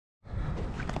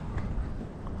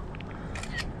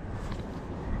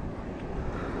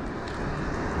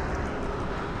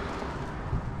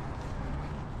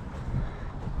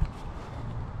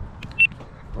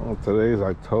Today is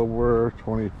October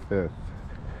 25th,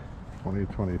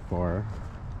 2024.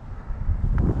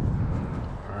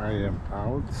 I am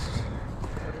out.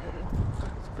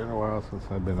 It's been a while since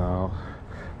I've been out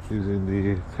using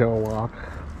the Tailwalk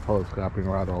telescoping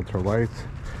rod ultralight,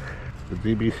 the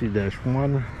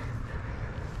DBC-1,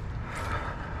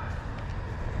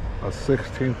 a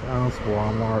 16th ounce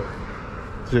Walmart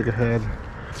jig head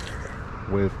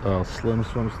with slim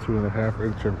swims 2.5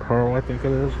 inch in pearl, I think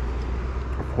it is.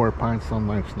 A 4-pint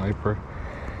Sunline sniper.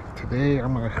 Today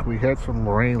we had some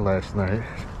rain last night.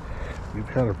 We've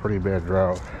had a pretty bad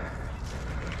drought.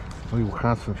 We will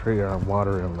concentrate on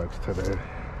water inlets today.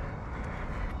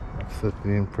 That's the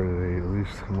theme for today. At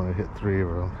least I'm going to hit 3 of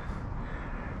them.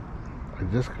 I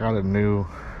just got a new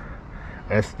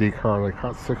SD card. I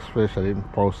caught 6 fish. I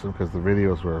didn't post them because the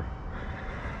videos were,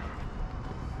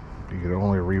 you could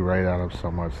only rewrite on them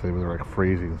so much. They were like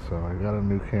freezing. So I got a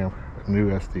new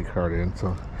SD card in.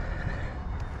 So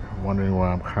I'm wondering why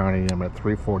I'm counting them at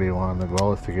 341. The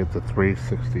goal is to get to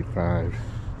 365.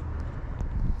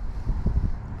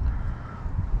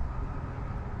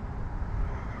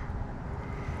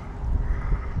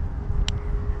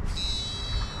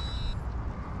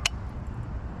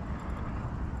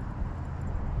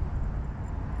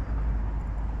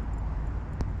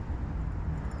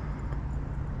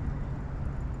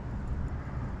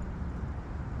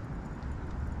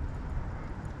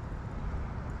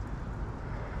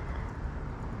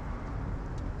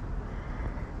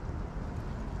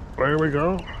 There we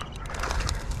go.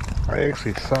 I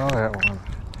actually saw that one.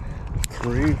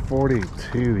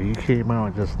 342. He came out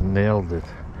and just nailed it.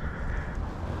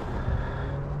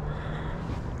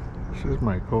 This is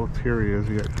my goat. Here he is.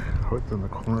 He got hooked in the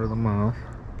corner of the mouth.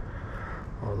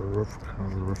 Or the roof,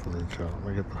 kind of the roof of the jaw. Let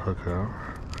me get the hook out.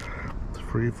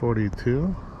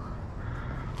 342.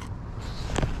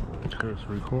 It's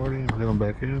recording. Get him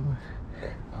back in.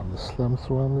 On the slim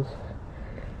swims.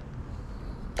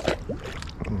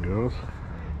 There goes.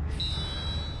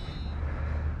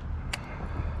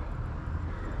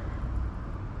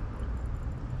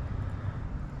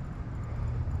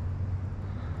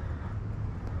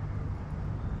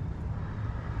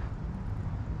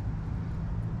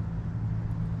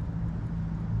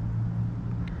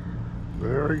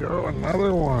 There we go,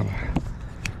 another one.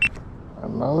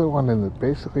 Another one in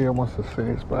basically almost the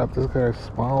same spot. This guy's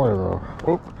smaller though.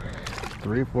 Oh,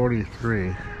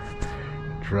 343.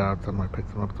 Dropped them. I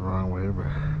picked them up the wrong way, but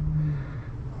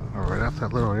right off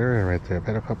that little area right there. I've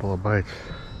had a couple of bites.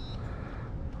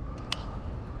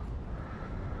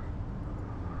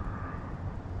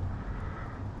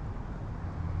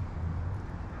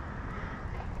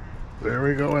 There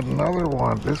we go, another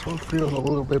one. This one feels a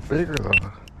little bit bigger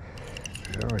though.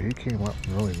 Yeah, he came up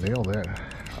and really nailed that.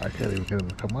 I can't even get him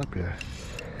to come up yet.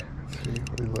 Let's see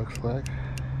what he looks like.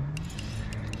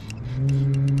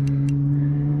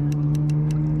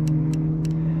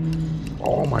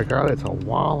 Oh my God, it's a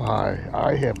walleye.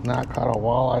 I have not caught a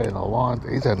walleye in a long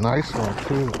time. He's a nice one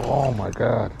too. Oh my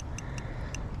God.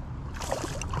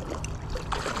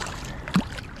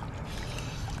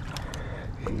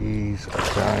 He's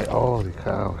a giant. Holy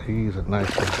cow, he's a nice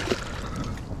one.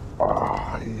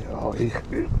 He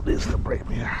needs to break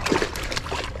me out.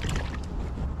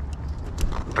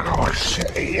 Oh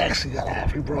shit, he actually got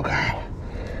off. He broke out.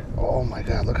 Oh my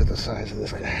God, look at the size of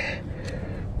this guy.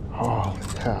 Holy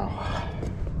cow.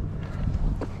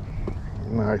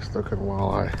 Nice looking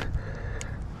walleye.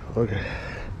 Look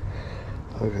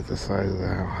at the size of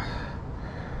that one.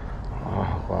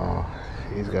 Oh wow,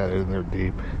 he's got it in there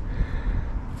deep.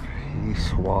 He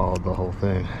swallowed the whole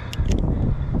thing.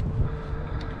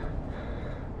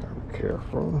 Be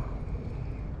careful.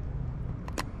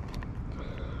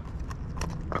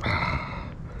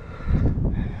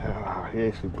 He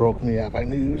actually broke me up. I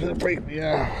knew he was gonna break me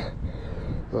up.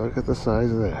 Look at the size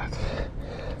of that.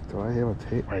 Do I have a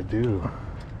tape? I do.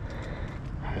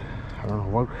 I don't know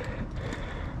what.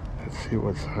 Let's see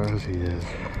what size he is.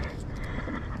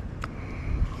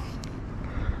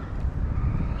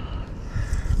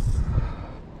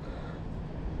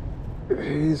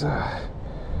 He's a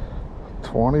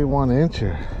 21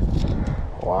 incher.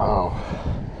 Wow.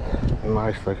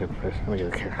 Nice looking fish. Let me get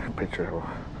a picture of him.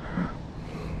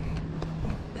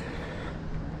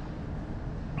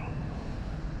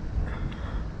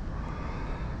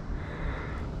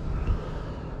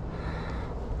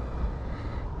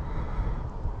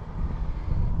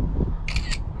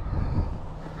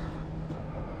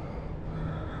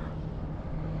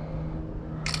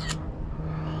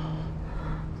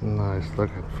 Nice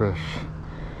looking fish.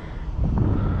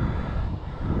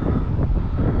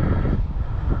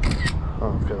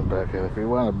 get back in. If you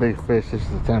want a big fish, this is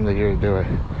the time of the year to do it.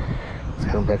 Let's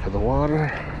get him back in the water.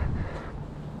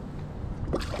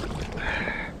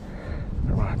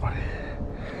 Come on, buddy.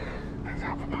 Let's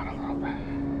help him out a little bit.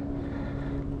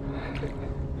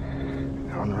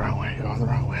 Going the wrong way, going the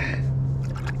wrong way.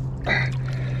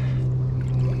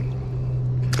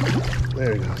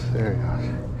 There he goes, there he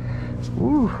goes.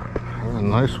 Woo, that was a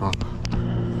nice one.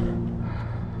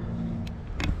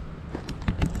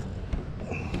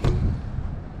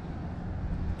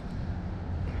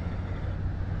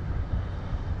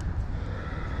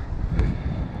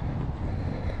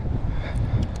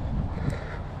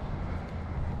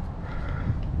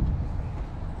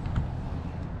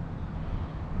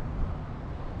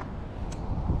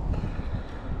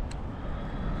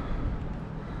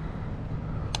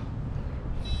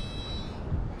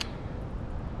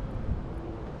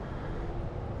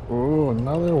 Oh,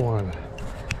 another one.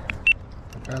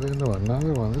 I got into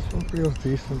another one. This one feels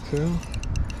decent too.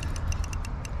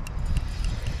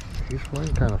 He's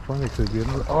playing kind of funny because you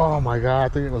know. Oh my god, I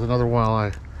think it was another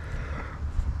walleye.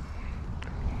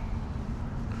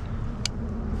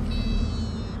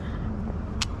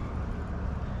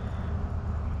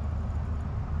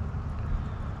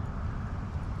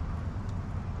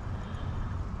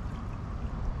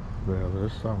 Yeah,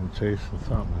 there's something chasing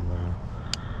something in there.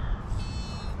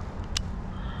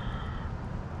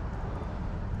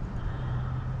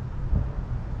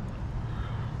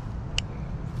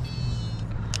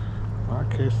 Not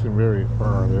casting very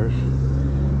far. There's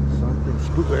something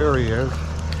spook. There he is.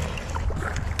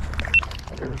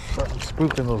 There's something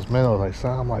spooking those minnows. I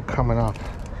saw him like coming up.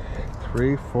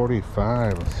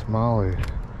 345, a smallie.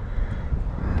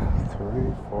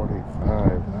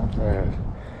 345, not bad.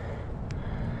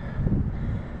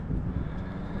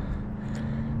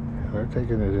 They're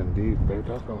taking it in deep. They're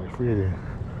definitely feeding.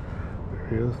 There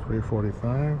he is,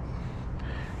 345.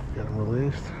 Get him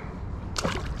released.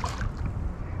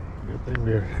 Good thing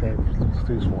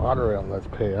these water outlets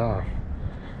pay off.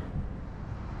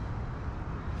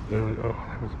 There we go.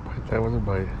 That was a bite. That was a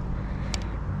bite.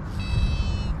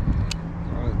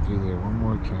 Try to do that one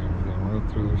more time. We're gonna run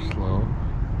through there slow.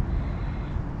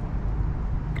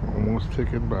 Almost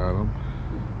ticking bottom.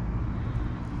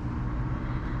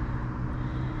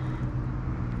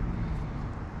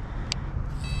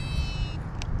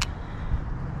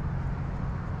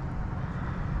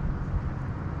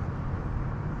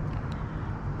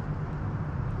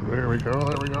 There we go,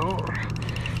 there we go.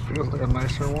 Feels like a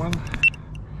nicer one.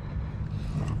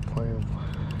 I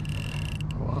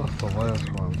lost the last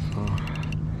one, so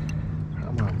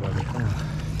come on, buddy, come on.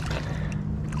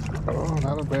 Oh,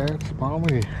 not a bad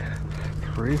smallmie.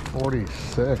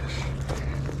 346.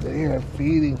 They are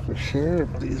feeding for sure.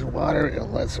 These water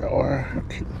inlets are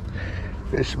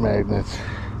fish magnets.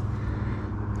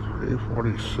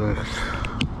 346.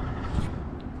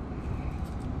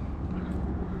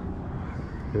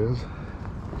 Is still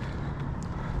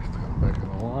back in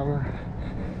the water.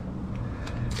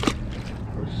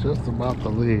 I was just about to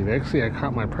leave. Actually, I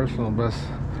caught my personal best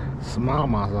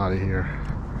smallmouth out of here,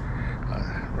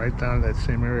 right down in that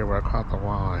same area where I caught the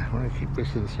walleye. I'm gonna keep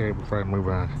fishing this area before I move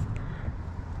on.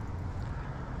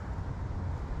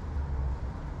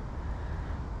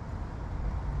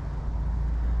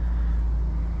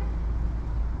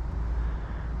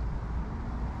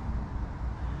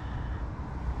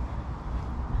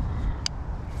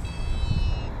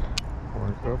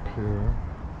 Up here,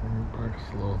 and back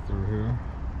slow through here.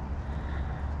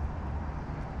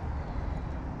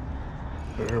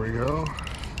 There we go.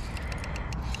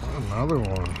 Another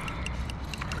one.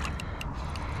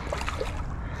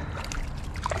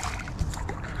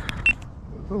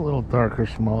 It's a little darker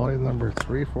smallie, number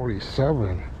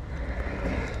 347.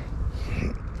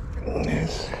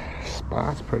 These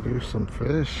spots produce some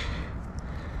fish.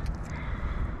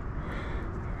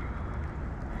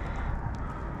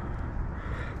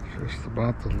 Just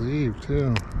about to leave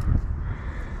too.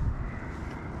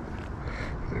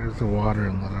 There's the water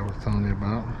inlet I was telling you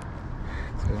about.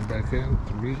 Let's go back in.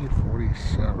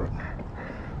 347.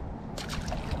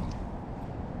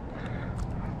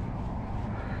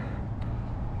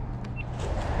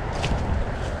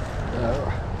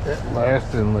 That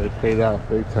last inlet paid out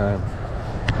big time.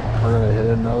 We're gonna hit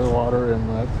another water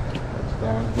inlet. That's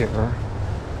down here.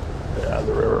 Yeah,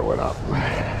 the river went up.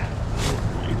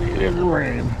 We needed the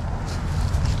rain.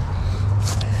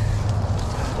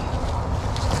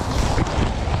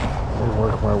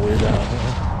 Work my way down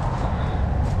here.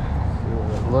 See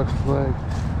what it looks like.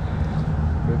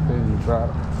 Good thing you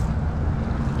brought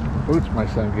the boots my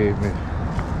son gave me.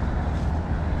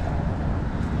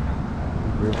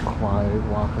 Real quiet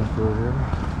walking through here.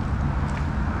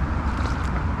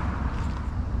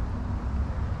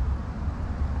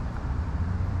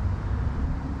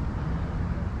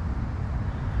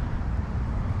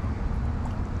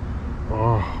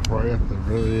 way at the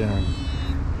very end.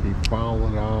 He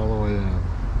followed it all the way in.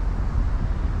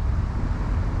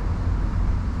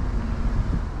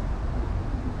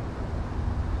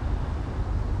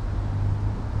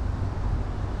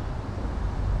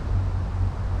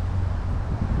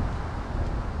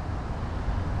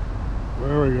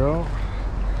 There we go.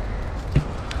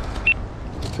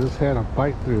 Just had a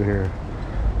bite through here.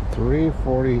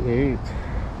 348.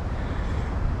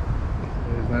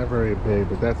 It's not very big,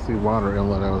 but that's the water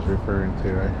inlet I was referring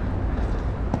to, right?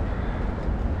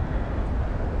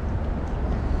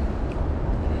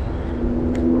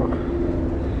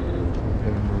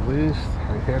 Getting released.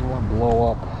 I had one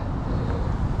blow up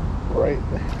right.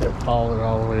 It followed it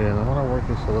all the way in. I want to work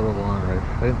this a little longer.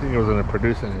 I didn't think it was going to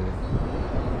produce anything.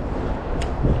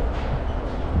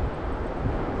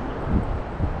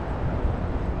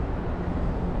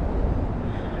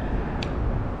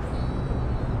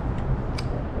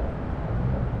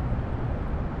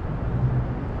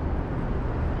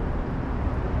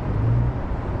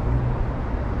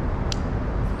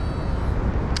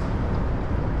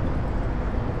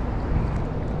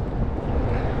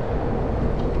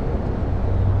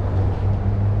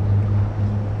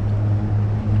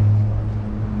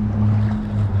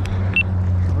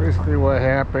 Basically what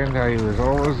happened, I was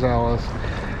overzealous.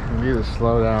 You need to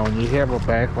slow down. When you have a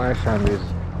backlash on these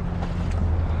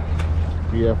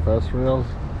BFS reels,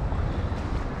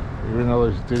 even though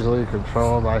it's digitally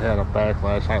controlled, I had a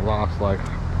backlash. I lost like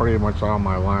pretty much all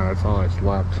my line. That's all I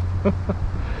slept.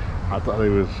 I thought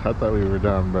we were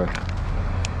done, but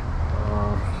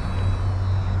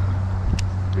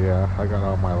yeah, I got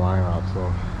all my line out. So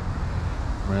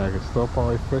I mean, I could still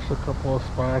probably fish a couple of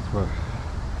spots, but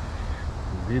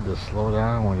you need to slow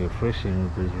down when you're fishing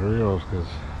with these reels, because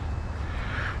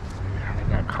I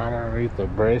got caught underneath the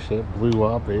brace. It blew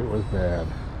up. It was bad.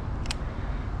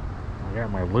 I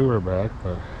got my lure back,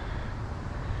 but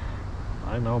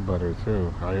I know better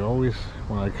too. I always,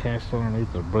 when I cast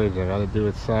underneath the bridge, I got to do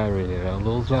it sideways. I got a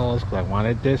little jealous because I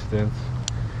wanted distance.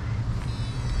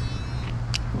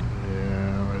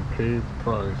 Yeah, I paid the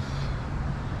price.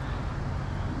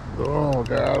 Oh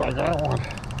God, I got one.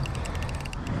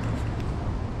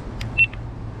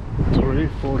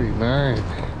 349,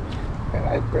 and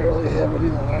I barely have any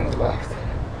line left.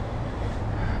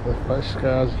 The fish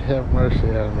gods have mercy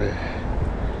on me.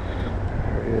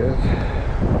 There he is.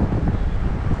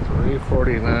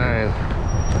 349.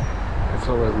 That's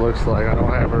what it looks like. I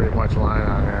don't have very much line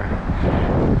on there.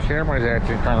 The camera's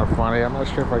acting kind of funny. I'm not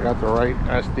sure if I got the right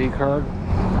SD card.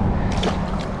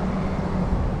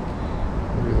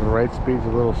 Maybe the right speed's a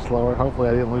little slower. Hopefully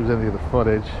I didn't lose any of the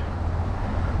footage.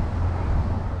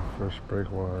 First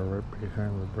breakwater right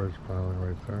behind the bridge piling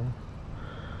right there.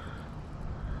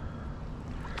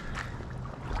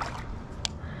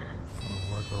 I'll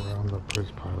work around the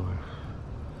bridge piling.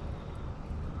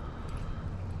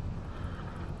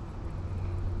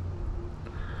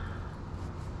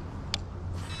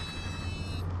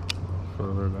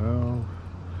 Further down.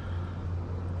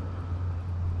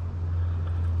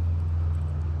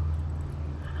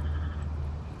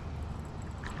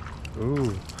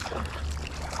 Ooh.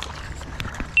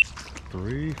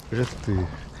 350.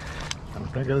 I'm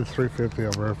thinking it's 350.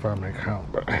 I'll verify my count,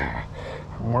 but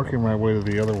I'm working my way to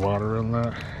the other water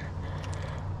inlet.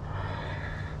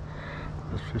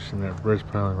 Just fishing that bridge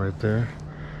piling right there.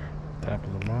 Top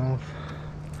of the mouth.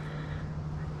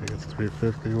 I think it's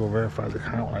 350. We'll verify the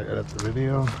count when I edit the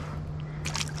video.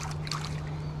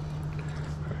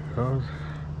 There it goes.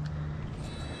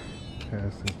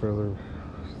 Casting further,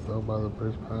 still by the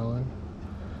bridge piling.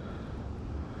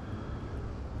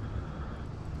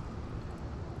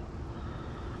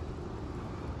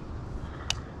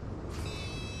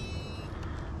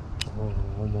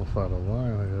 Almost out of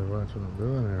line. I gotta watch what I'm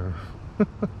doing here.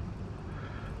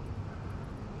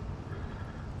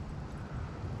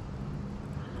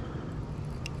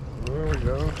 There we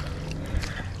go.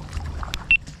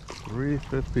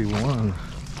 351.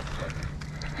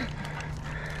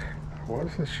 I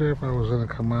wasn't sure if I was gonna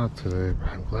come out today, but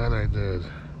I'm glad I did.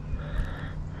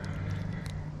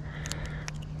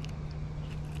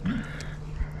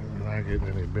 I'm not getting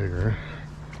any bigger.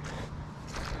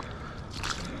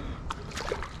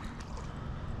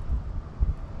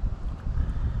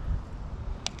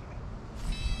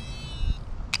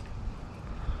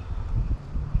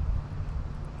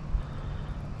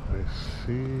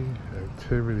 See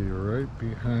activity right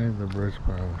behind the bridge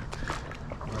pile.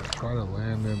 I try to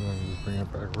land in and just bring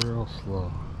it back real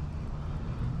slow.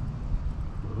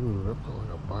 Ooh, that felt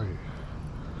like a bite.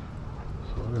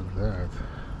 So what is that?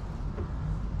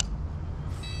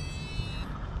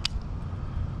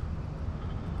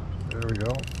 There we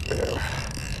go. Yeah.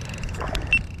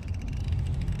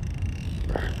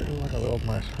 like a little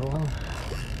nicer one.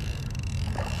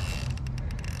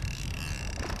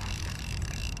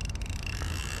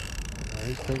 Yeah,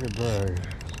 he's taking a drag.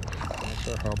 Not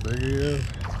sure how big he is.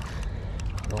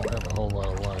 Don't have a whole lot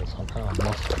of line, so I'm kind of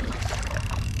muscled.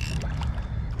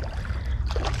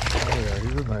 Oh yeah,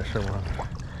 he's a nicer one.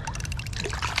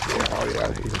 Yeah, oh yeah,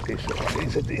 he's a decent one.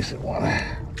 He's a decent one.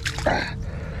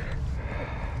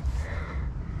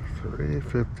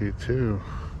 352.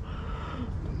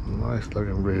 Nice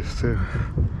looking bass too.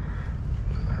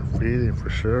 They're feeding for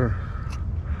sure.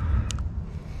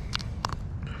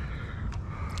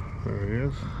 There he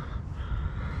is.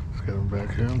 Let's get him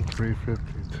back in.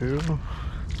 352.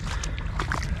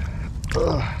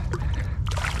 Ugh.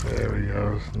 There he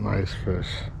goes. Nice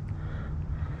fish.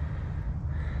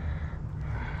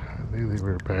 I knew they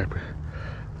were back.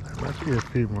 There must be a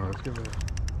few more. Let's give it a...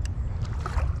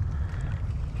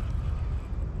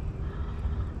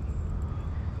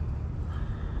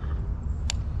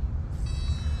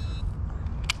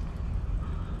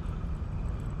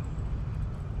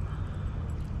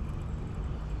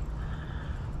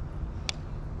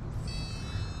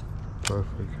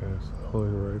 Perfect cast,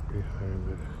 totally right behind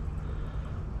it.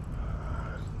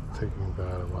 Taking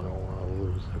bottom, I don't want to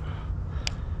lose it.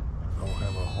 I don't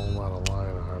have a whole lot of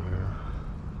line on here.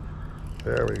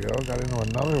 There we go, got into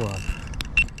another one.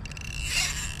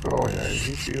 Oh yeah,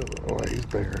 he's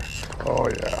bigger. Oh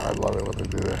yeah, I love it when they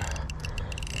do that.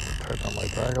 Turn on my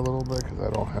drag a little bit because I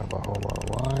don't have a whole lot of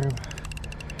line.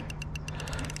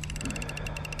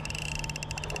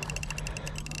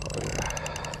 Oh yeah.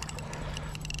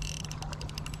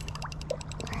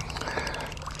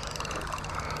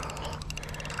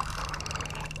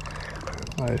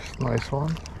 Nice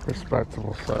one.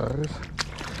 Respectable size.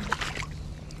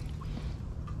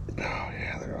 Oh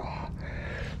yeah, they're all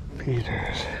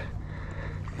feeders.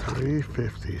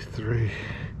 353.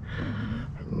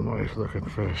 Nice looking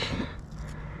fish.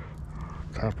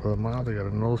 Top of the mouth, they got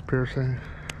a nose piercing.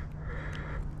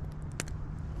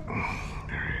 There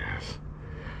he is.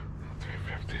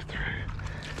 353.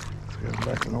 Let's get him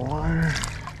back in the wire.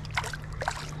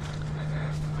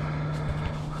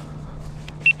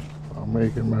 I'm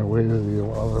making my way to the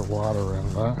other water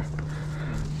inlet.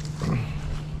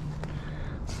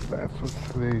 That's what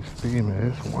today's theme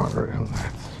is, water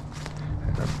inlets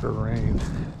after rain.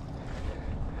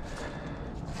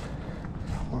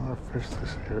 I want to fish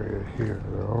this area here.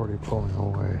 They're already pulling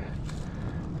away.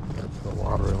 That's the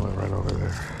water inlet right over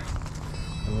there.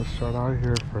 And let's start out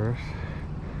here first.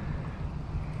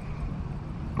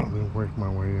 And then work my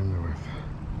way into it.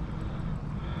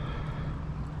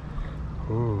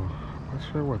 Ooh. Not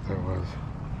sure what that was.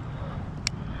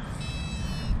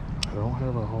 I don't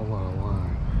have a whole lot of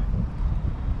line.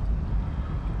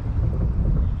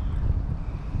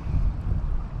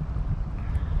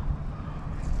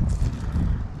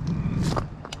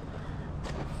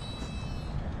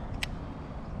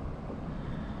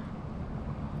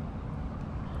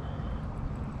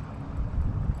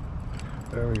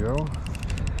 There we go.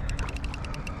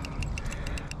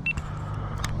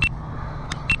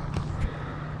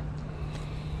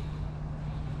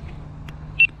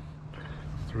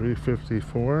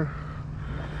 354.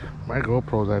 My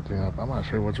GoPro's acting up. I'm not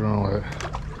sure what's wrong with it.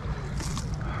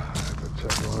 I have to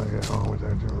check when I get home. It's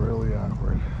acting really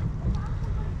awkward.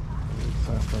 It's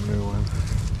time for a new one.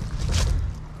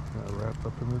 Got wrapped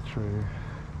up in the tree.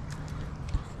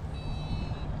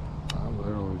 I'm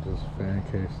literally just fan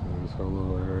casing this whole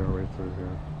little area right through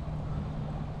here.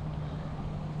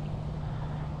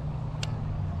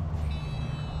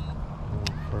 A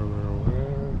little further away.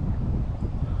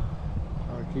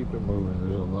 I'll keep it moving.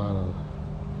 There's a lot of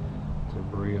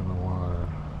debris in the water.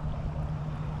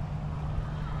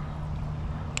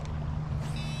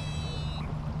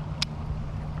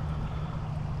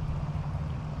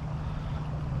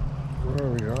 There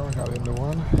we go. Got into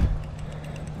one.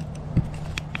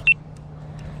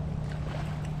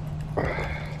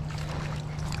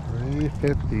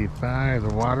 355.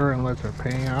 The water inlets are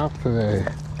paying off today.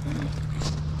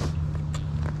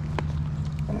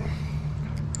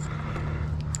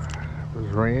 It was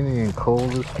rainy and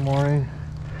cold this morning,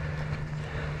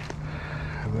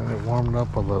 and then it warmed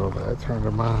up a little bit. I turned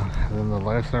them on, and then the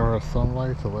last hour of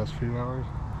sunlight, the last few hours.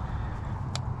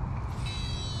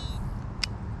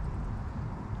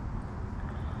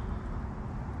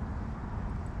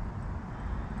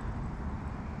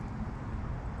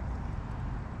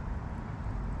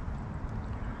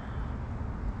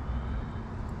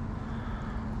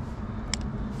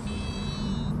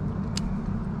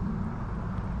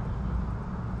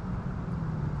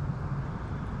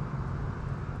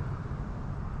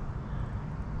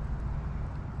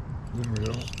 There we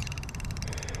go.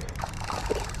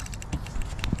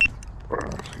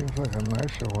 like a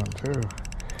nicer one too.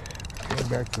 Came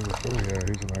back to the food, yeah,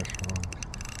 he's a nicer one.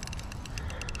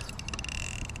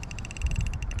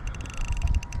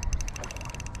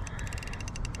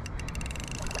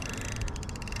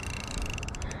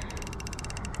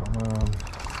 Come on.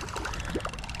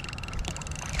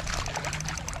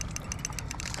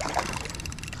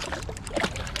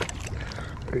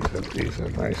 He's a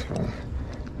nice one.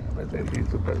 I think he's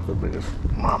the biggest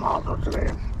mama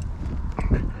today.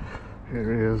 Here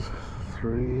he is,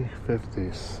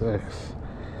 356.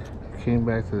 He came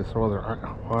back to this other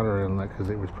water inlet because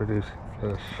it was producing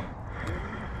fish.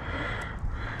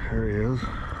 Here he is.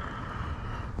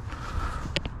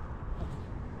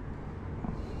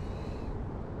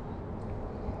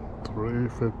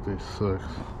 $3.56.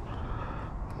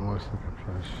 Nice looking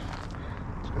fish.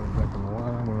 Let's get him back in the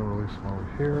water. I'm going to release him over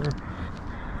here.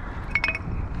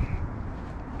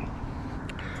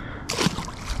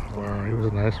 Wow, he was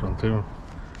a nice one too.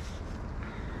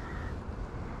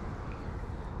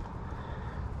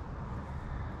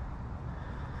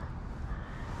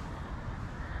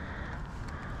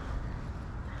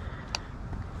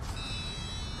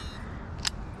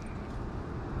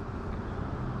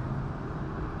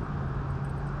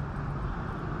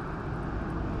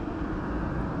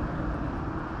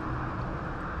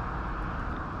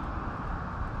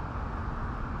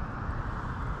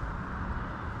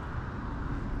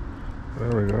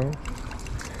 There we go.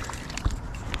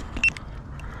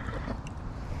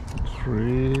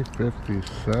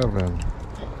 357.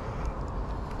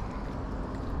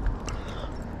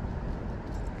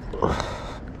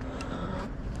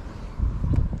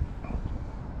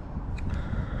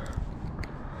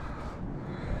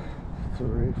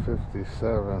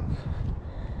 $357.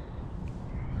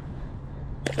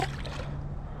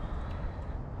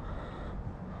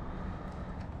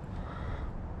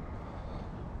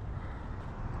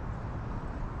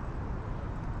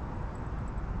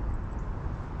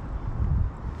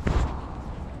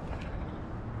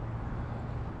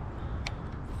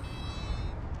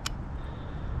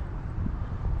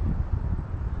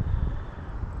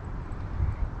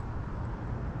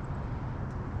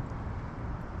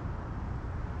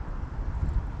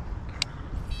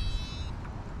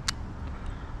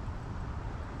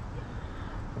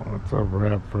 What's a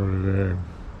wrap for today?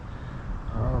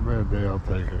 Not a bad day, I'll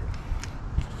take it.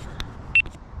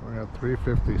 We got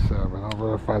 357. I'll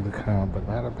verify the count, but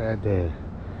not a bad day,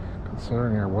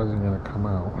 considering I wasn't going to come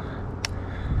out.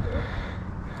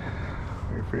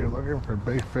 If you're looking for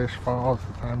big fish fall, it's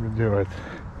the time to do it.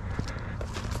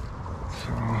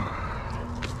 So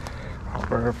I'll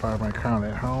verify my count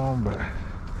at home, but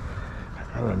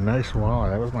I got a nice walleye.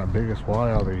 That was my biggest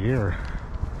walleye of the year.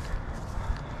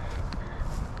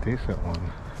 Decent one.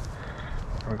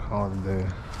 I'm gonna call it a day.